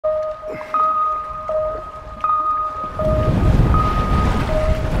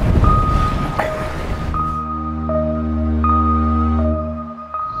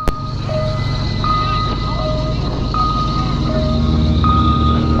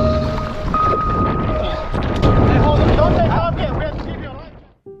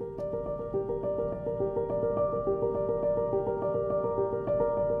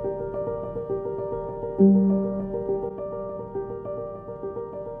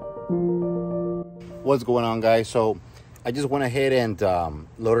What's going on, guys? So I just went ahead and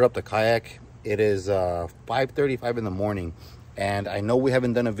loaded up the kayak. It is 5:35 in the morning, and I know we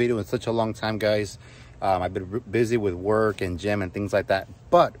haven't done a video in such a long time, guys. I've been busy with work and gym and things like that,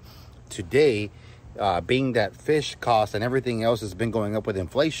 but today, being that fish cost and everything else has been going up with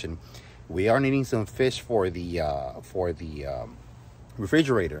inflation, we are needing some fish for the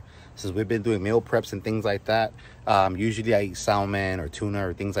refrigerator, since we've been doing meal preps and things like that. Usually I eat salmon or tuna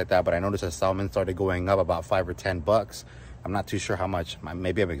or things like that, but I noticed that salmon started going up about $5 or $10. I'm not too sure how much.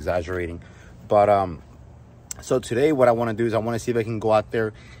 Maybe I'm exaggerating, but so today what I want to do is I want to see if I can go out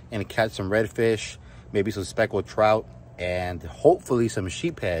there and catch some redfish, maybe some speckled trout, and hopefully some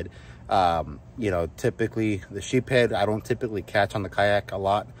sheephead. You know, typically the sheephead I don't typically catch on the kayak a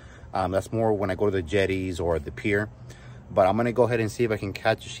lot. That's more when I go to the jetties or the pier. But I'm gonna go ahead and see if I can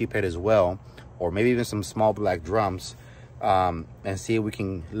catch a sheephead as well, or maybe even some small black drums, and see if we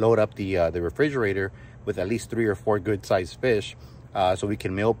can load up the refrigerator with at least 3 or 4 good sized fish, so we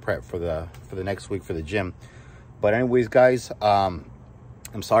can meal prep for the next week for the gym. But anyways, guys, I'm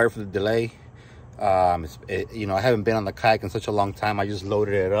sorry for the delay. You know, I haven't been on the kayak in such a long time. I just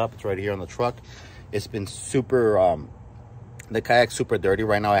loaded it up. It's right here on the truck. It's been super, the kayak's super dirty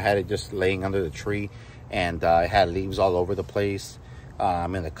right now. I had it just laying under the tree, and I had leaves all over the place.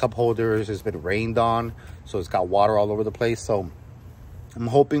 And the cup holders, it's been rained on, so it's got water all over the place. So I'm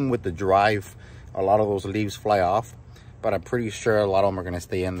hoping with the drive, a lot of those leaves fly off, but I'm pretty sure a lot of them are gonna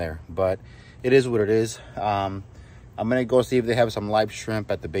stay in there. But it is what it is. I'm gonna go see if they have some live shrimp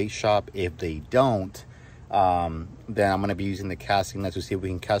at the bait shop. If they don't, then I'm gonna be using the casting net to see if we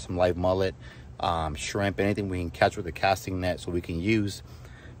can catch some live mullet, shrimp, anything we can catch with the casting net so we can use.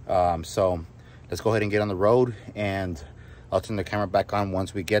 So let's go ahead and get on the road, and I'll turn the camera back on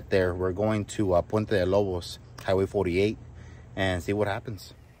once we get there. We're going to Puente de Lobos, Highway 48, and see what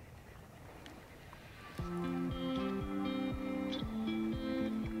happens.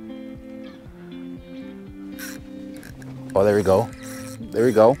 Oh, there we go. There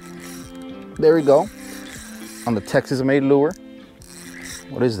we go. There we go. On the Texas-made lure.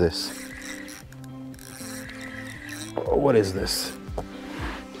 What is this? Oh, what is this?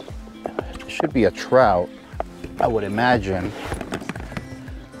 It should be a trout, I would imagine.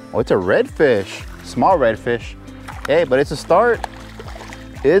 Oh, it's a redfish. Small redfish. Hey, but it's a start.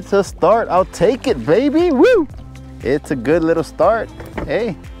 It's a start. I'll take it, baby. Woo! It's a good little start.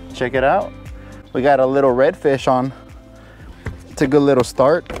 Hey, check it out. We got a little redfish on. It's a good little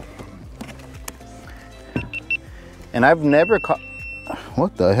start. And I've never caught,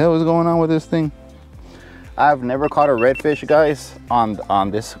 what the hell is going on with this thing? I've never caught a redfish, guys,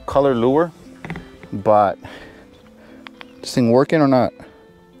 on this color lure, but this thing working or not?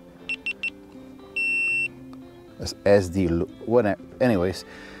 That's SD, what? Anyways,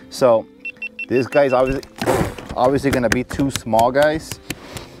 so this guy's obviously gonna be too small, guys,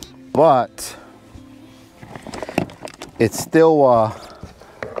 but it's still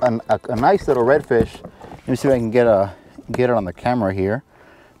a nice little redfish. Let me see if I can get it on the camera here.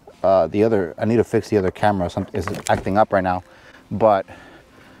 I need to fix the other camera. It's acting up right now. But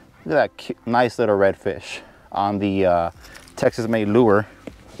look at that nice little redfish on the Texas-made lure,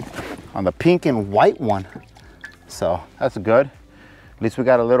 on the pink and white one. So that's good. At least we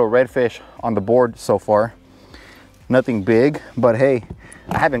got a little redfish on the board so far. Nothing big, but hey,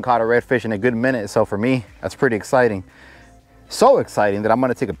 I haven't caught a redfish in a good minute. So for me, that's pretty exciting. So exciting that I'm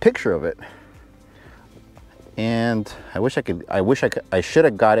gonna take a picture of it. And I should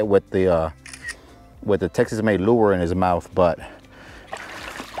have got it with the Texas-made lure in his mouth, but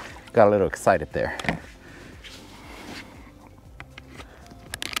got a little excited there.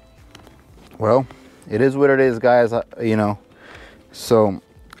 Well, it is what it is, guys. You know, so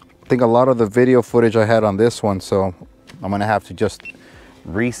I think a lot of the video footage I had on this one, so I'm gonna have to just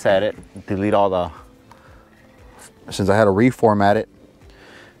reset it, delete all the, since I had to reformat it.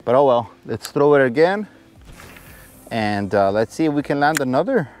 But oh well, let's throw it again, and let's see if we can land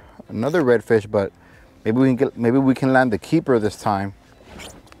another redfish. But maybe we can land the keeper this time.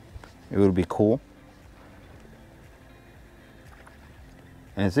 It would be cool.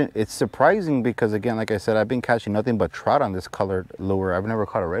 And it's surprising because, again, like I said, I've been catching nothing but trout on this colored lure. I've never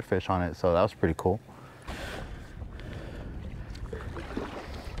caught a redfish on it, so that was pretty cool.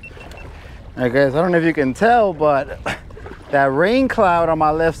 All right, guys, I don't know if you can tell, but that rain cloud on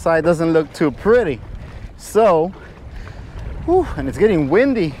my left side doesn't look too pretty. So, whew, and it's getting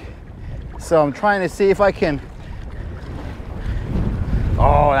windy. So I'm trying to see if I can,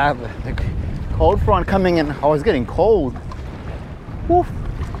 oh, the cold front coming in. Oh, it's getting cold. Whew,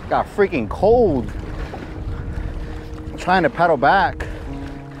 got freaking cold. I'm trying to paddle back.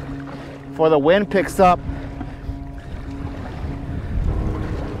 before the wind picks up.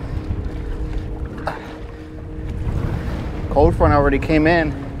 Cold front already came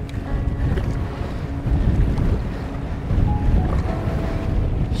in.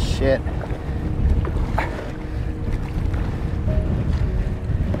 Shit.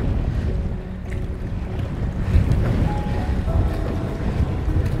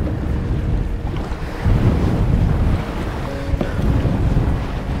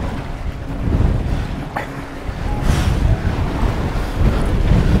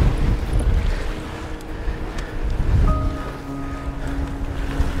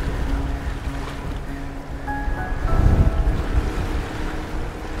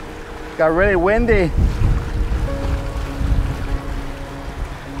 Got really windy.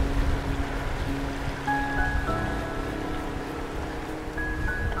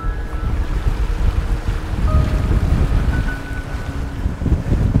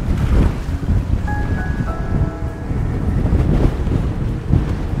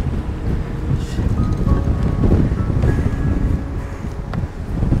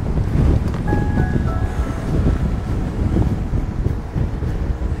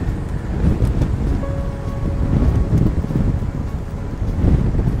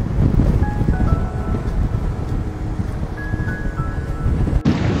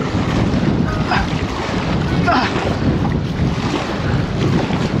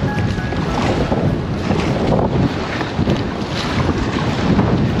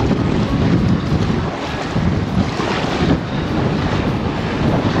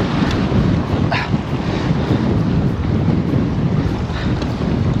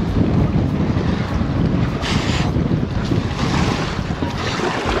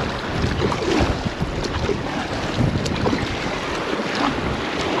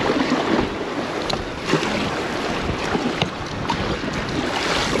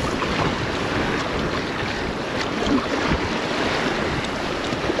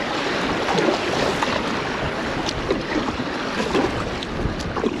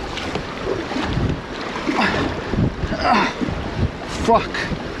 Fuck.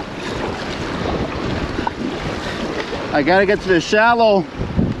 I gotta get to the shallow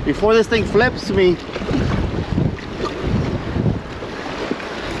before this thing flips me.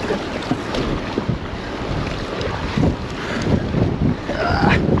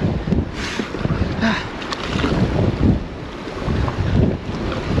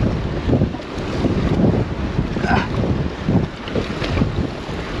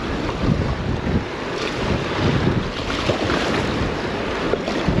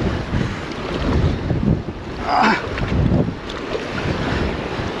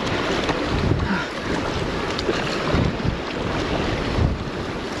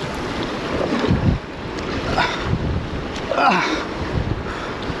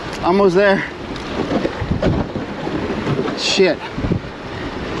 Almost there. Shit.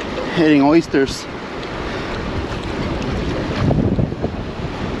 Hitting oysters.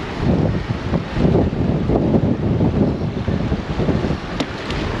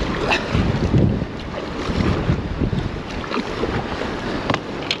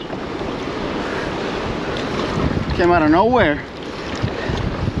 Came out of nowhere.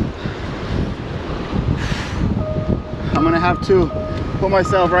 I'm gonna have to put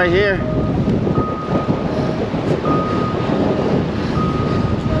myself right here.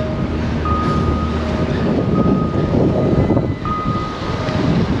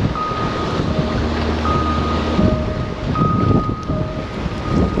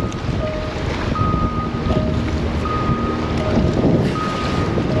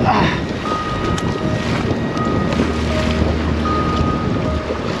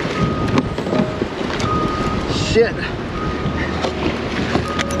 Shit.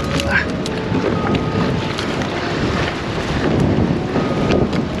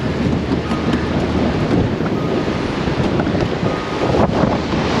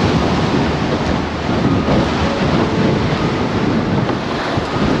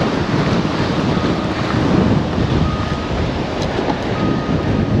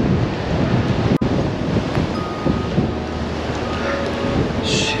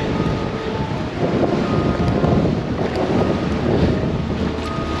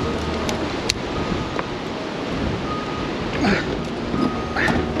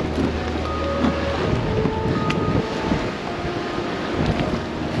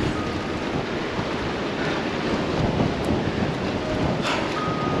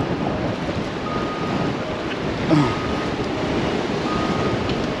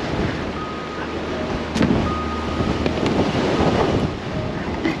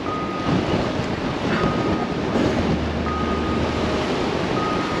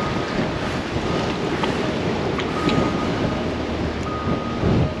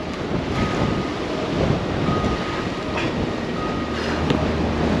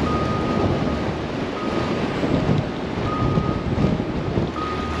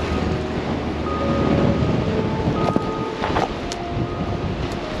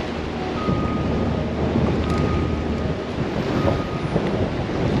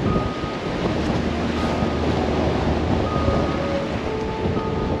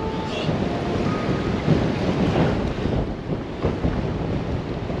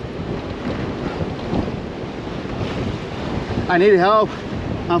 I need help.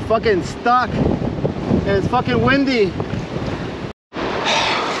 I'm fucking stuck. And it's fucking windy.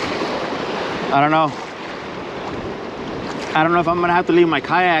 I don't know. I don't know if I'm gonna have to leave my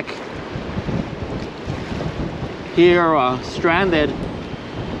kayak here stranded.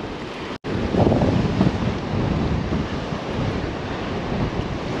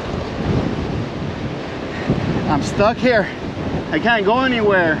 I'm stuck here. I can't go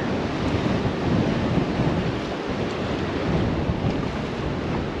anywhere.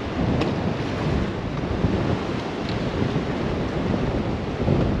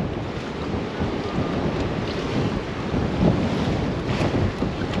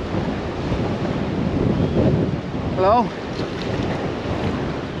 Hello?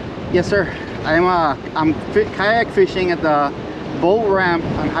 Yes, sir. I'm kayak fishing at the boat ramp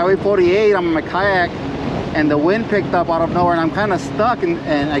on Highway 48. I'm in my kayak, and the wind picked up out of nowhere, and I'm kind of stuck,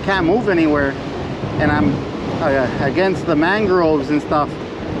 and I can't move anywhere. And I'm against the mangroves and stuff.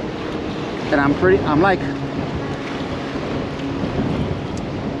 And I'm like,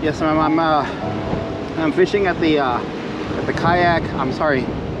 yes, ma'am. I'm fishing at the kayak. I'm sorry,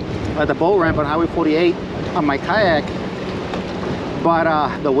 at the boat ramp on Highway 48 on my kayak. But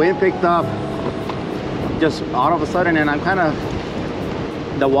the wind picked up just all of a sudden, and I'm kind of,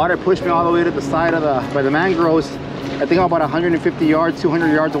 the water pushed me all the way to the side of by the mangroves. I think I'm about 150 yards,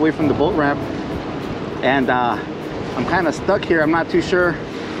 200 yards away from the boat ramp. And I'm kind of stuck here. I'm not too sure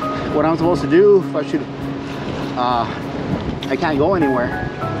what I'm supposed to do. If I should, I can't go anywhere.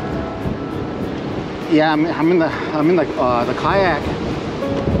 Yeah, I'm in the kayak.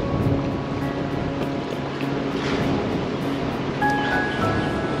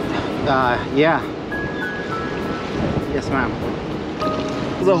 Yeah. Yes, ma'am.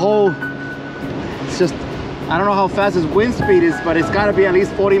 The whole, it's just, I don't know how fast his wind speed is, but it's got to be at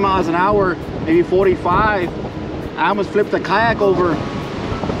least 40 miles an hour, maybe 45. I almost flipped the kayak over,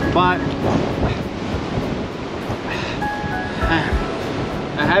 but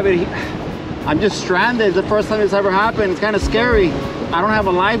I have it. I'm just stranded. It's the first time it's ever happened. It's kind of scary. I don't have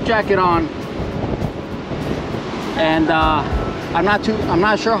a life jacket on, and I'm not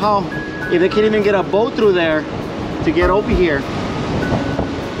sure how, if they can even get a boat through there to get over here.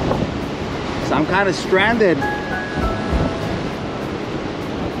 So I'm kind of stranded.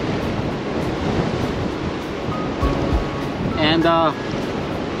 And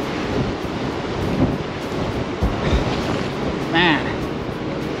man,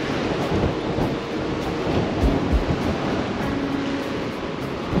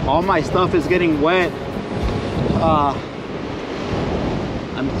 all my stuff is getting wet.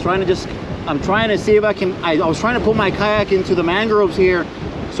 I'm trying to see if I can, I was trying to put my kayak into the mangroves here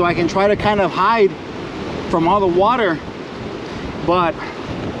so I can try to kind of hide from all the water, but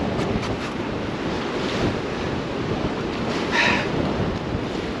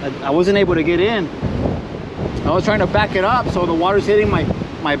I wasn't able to get in. I was trying to back it up so the water's hitting my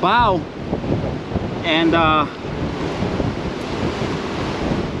bow, and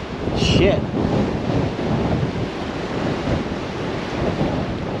shit.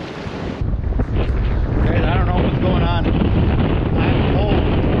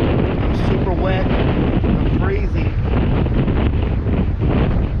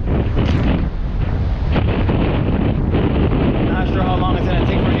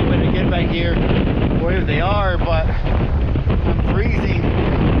 Here where they are, but I'm freezing.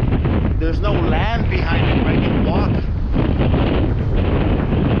 There's no land behind me where I can walk.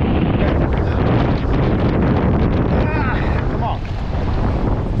 Come on.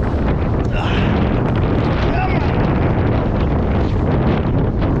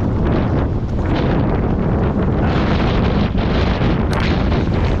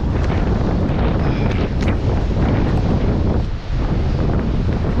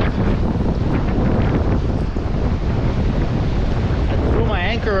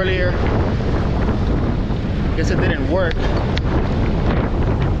 Earlier, I guess it didn't work.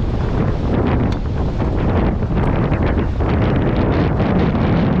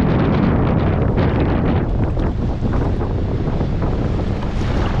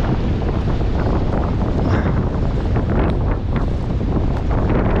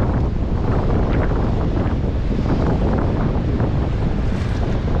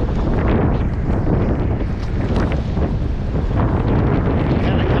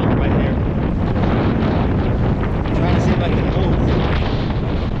 Trying to see if I can move.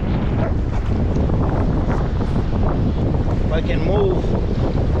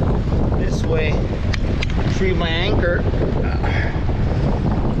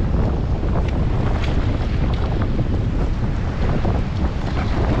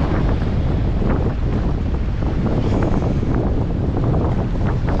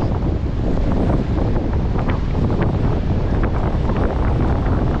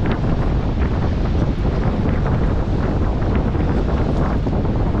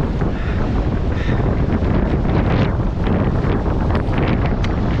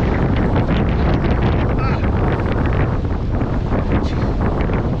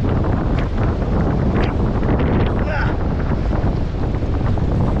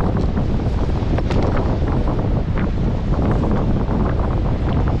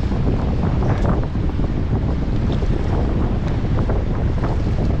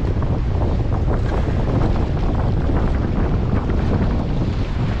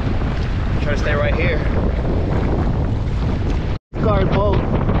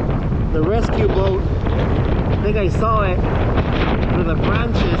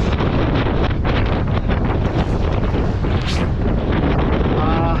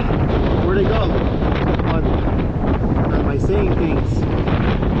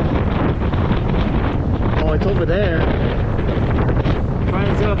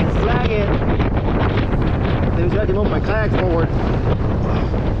 it. Let me see if I can move my kayak forward.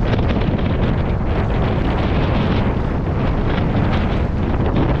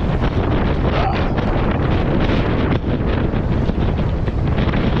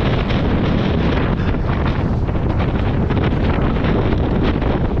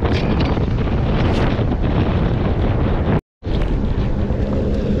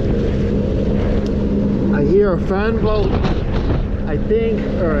 I hear a fan boat, I think,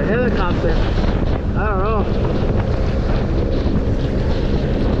 or a helicopter. I don't know.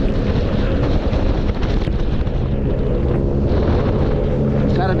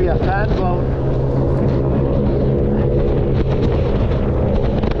 It's gotta be a fan boat.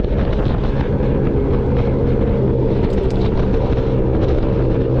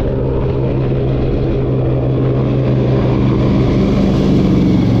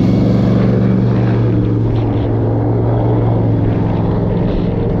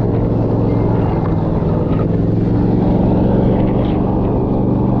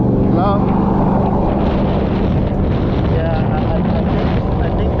 I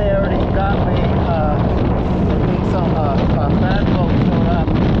think they already got me.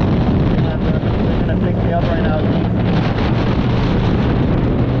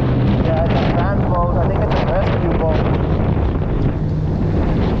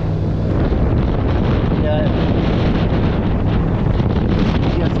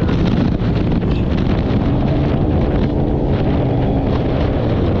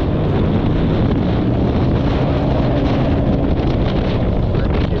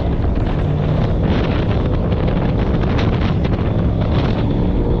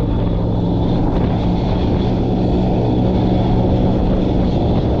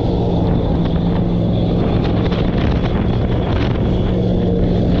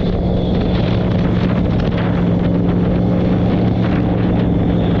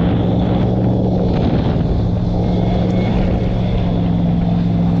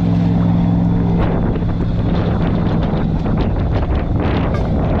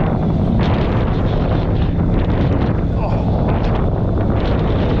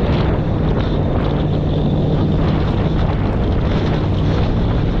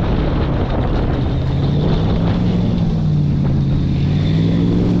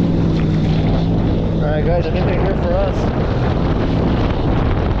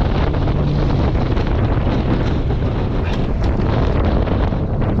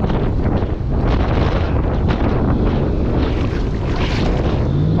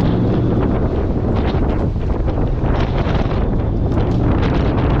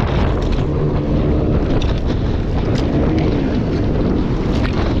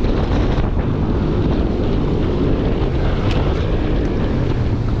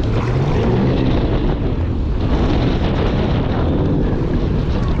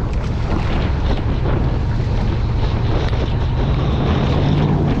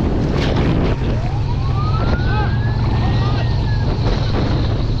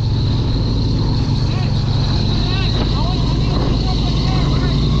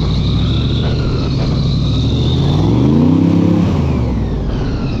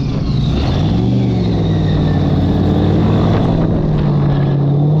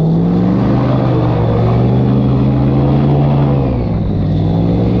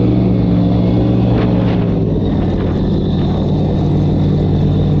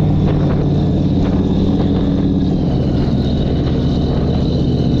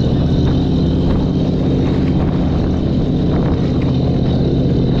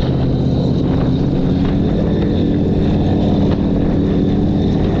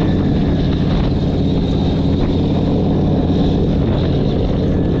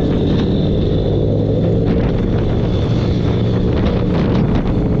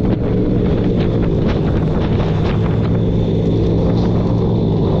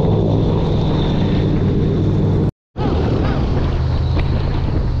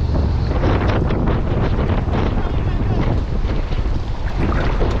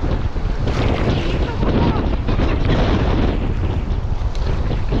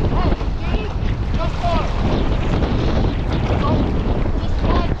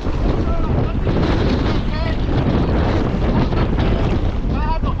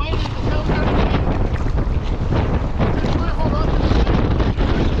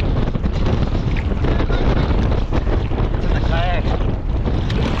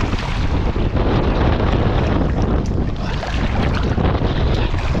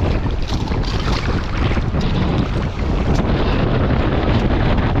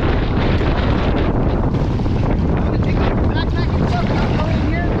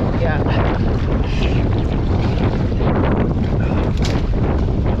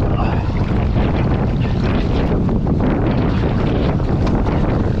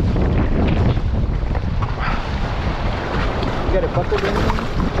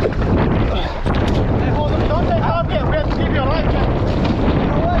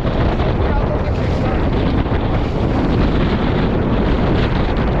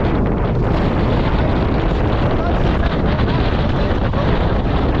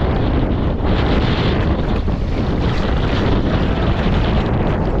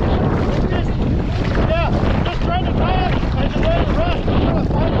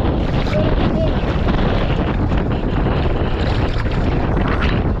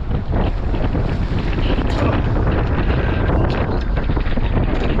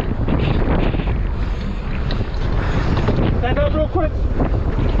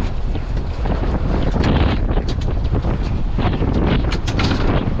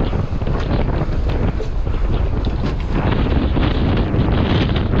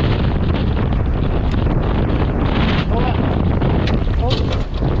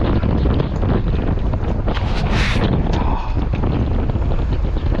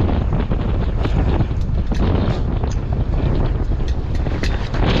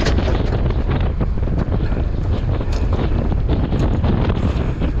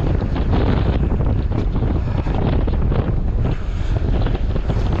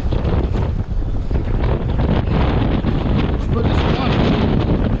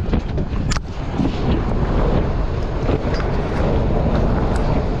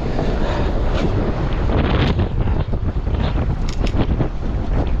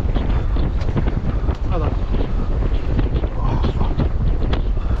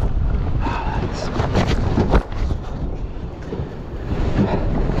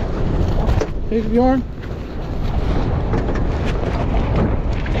 Hey, Bjorn.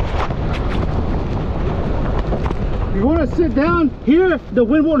 You want to sit down here, the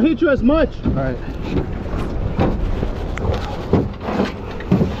wind won't hit you as much. All right.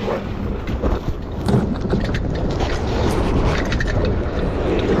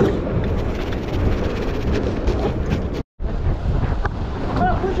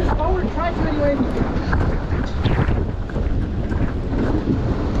 Push it forward, try to anyway.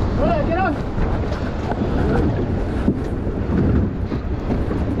 Get on.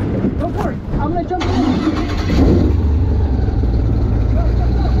 Go for it. I'm gonna jump in.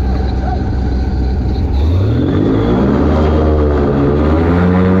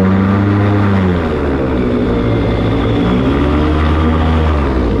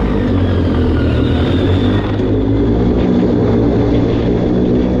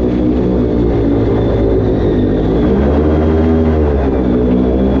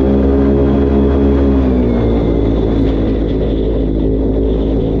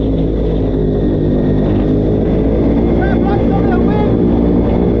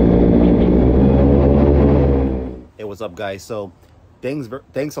 What's up, guys? So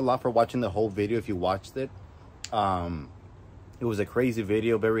thanks a lot for watching the whole video. If you watched it, it was a crazy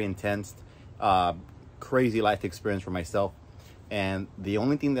video, very intense, crazy life experience for myself. And the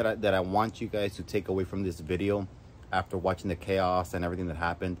only thing that I want you guys to take away from this video after watching the chaos and everything that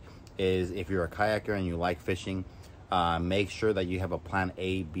happened is, if you're a kayaker and you like fishing, make sure that you have a plan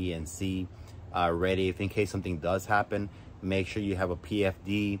A, B, and C ready. If in case something does happen, make sure you have a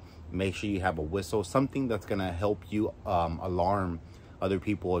PFD, make sure you have a whistle, something that's gonna help you alarm other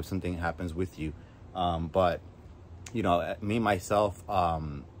people if something happens with you. But you know, me myself, I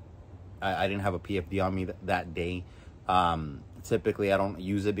didn't have a PFD on me that day. Typically I don't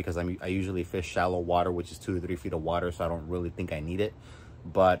use it because I usually fish shallow water, which is 2 to 3 feet of water, so I don't really think I need it.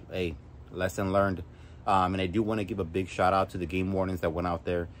 But hey, lesson learned. And I do want to give a big shout out to the game wardens that went out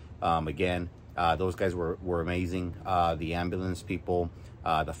there. Again, those guys were amazing. The ambulance people,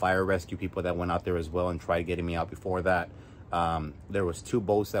 the fire rescue people that went out there as well and tried getting me out before that. There was 2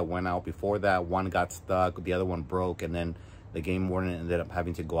 boats that went out before that. One got stuck, the other one broke, and then the game warden ended up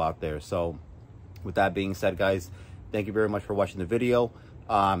having to go out there. So with that being said, guys, thank you very much for watching the video.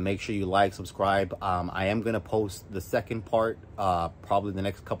 Make sure you like, subscribe. I am going to post the second part probably the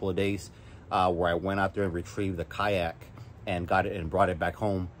next couple of days, where I went out there and retrieved the kayak and got it and brought it back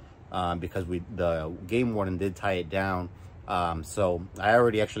home, because the game warden did tie it down. So I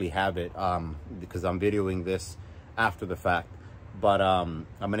already actually have it, because I'm videoing this after the fact. But I'm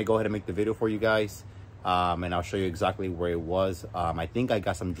gonna go ahead and make the video for you guys, and I'll show you exactly where it was. I think I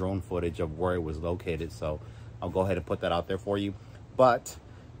got some drone footage of where it was located, so I'll go ahead and put that out there for you. But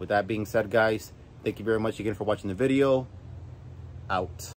with that being said, guys, thank you very much again for watching the video. Out.